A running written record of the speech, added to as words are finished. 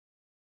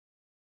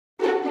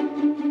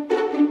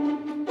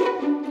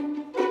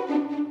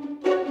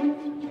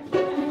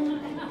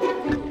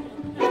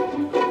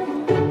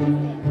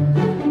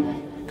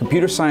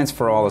Computer Science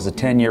for All is a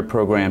 10-year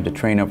program to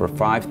train over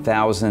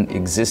 5,000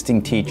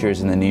 existing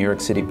teachers in the New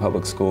York City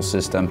public school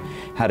system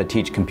how to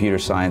teach computer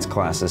science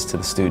classes to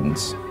the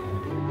students.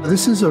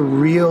 This is a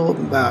real,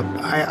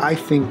 I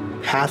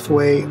think,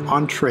 pathway,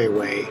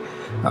 entryway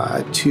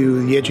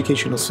to the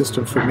educational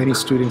system for many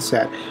students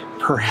that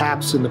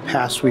perhaps in the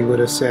past we would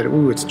have said,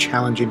 ooh, it's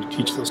challenging to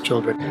teach those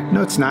children.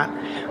 No, it's not.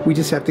 We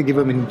just have to give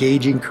them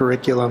engaging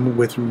curriculum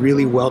with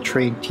really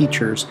well-trained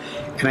teachers.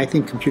 And I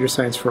think Computer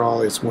Science for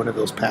All is one of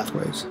those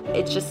pathways.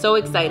 It's just so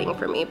exciting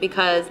for me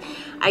because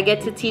I get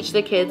to teach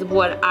the kids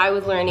what I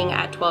was learning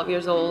at 12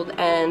 years old,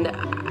 and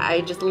I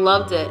just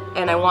loved it.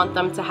 And I want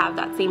them to have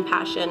that same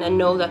passion and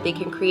know that they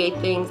can create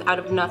things out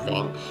of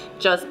nothing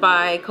just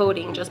by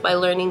coding, just by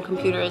learning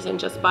computers, and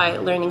just by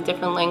learning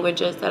different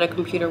languages that a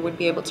computer would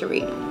be able to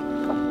read.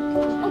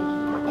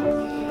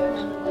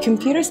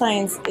 Computer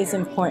science is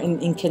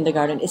important in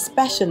kindergarten,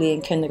 especially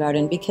in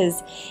kindergarten,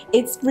 because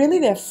it's really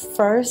their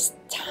first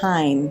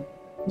time,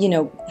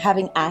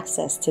 having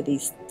access to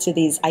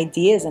these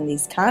ideas and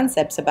these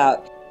concepts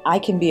about, I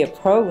can be a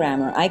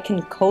programmer, I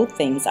can code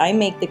things, I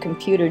make the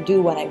computer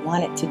do what I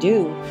want it to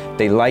do.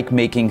 They like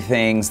making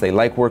things, they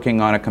like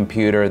working on a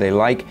computer, they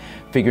like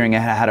figuring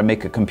out how to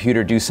make a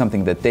computer do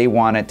something that they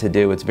want it to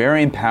do. It's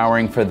very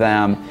empowering for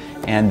them,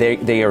 and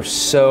they are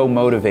so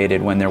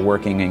motivated when they're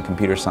working in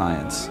computer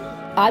science.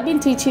 I've been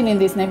teaching in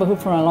this neighborhood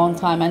for a long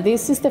time, and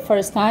this is the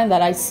first time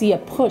that I see a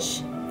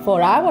push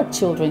for our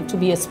children to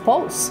be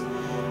exposed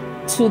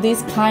to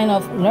this kind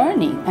of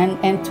learning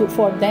and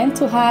for them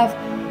to have,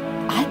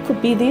 I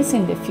could be this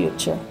in the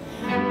future.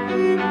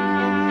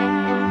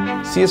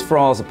 CS for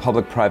All is a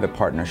public-private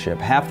partnership.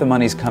 Half the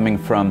money is coming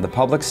from the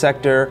public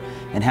sector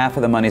and half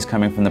of the money is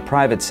coming from the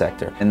private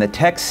sector. And the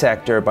tech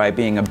sector, by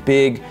being a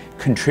big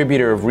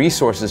contributor of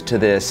resources to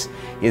this,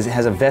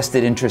 has a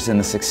vested interest in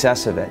the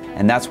success of it.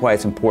 And that's why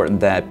it's important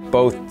that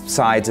both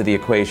sides of the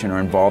equation are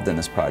involved in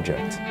this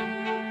project.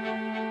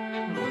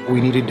 We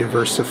need to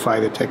diversify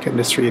the tech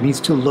industry. It needs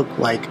to look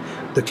like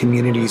the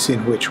communities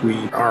in which we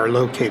are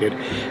located.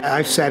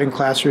 I've sat in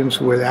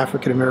classrooms with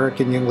African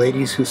American young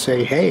ladies who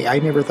say, hey, I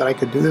never thought I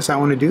could do this, I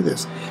want to do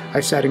this.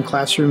 I've sat in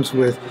classrooms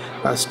with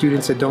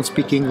students that don't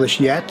speak English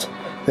yet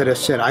that have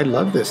said, I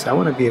love this, I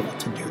want to be able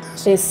to do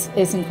this.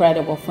 It's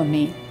incredible for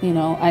me,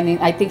 I mean,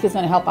 I think it's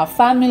going to help our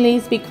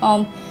families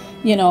become,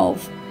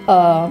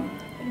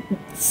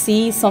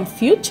 see some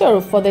future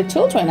for their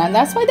children, and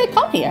that's why they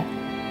come here.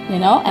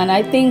 And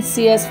I think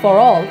CS for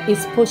All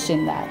is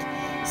pushing that.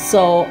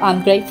 So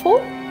I'm grateful,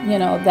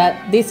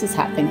 that this is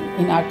happening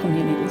in our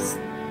communities.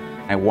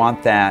 I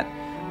want that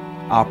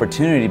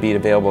opportunity to be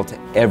available to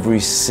every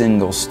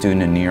single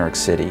student in New York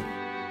City.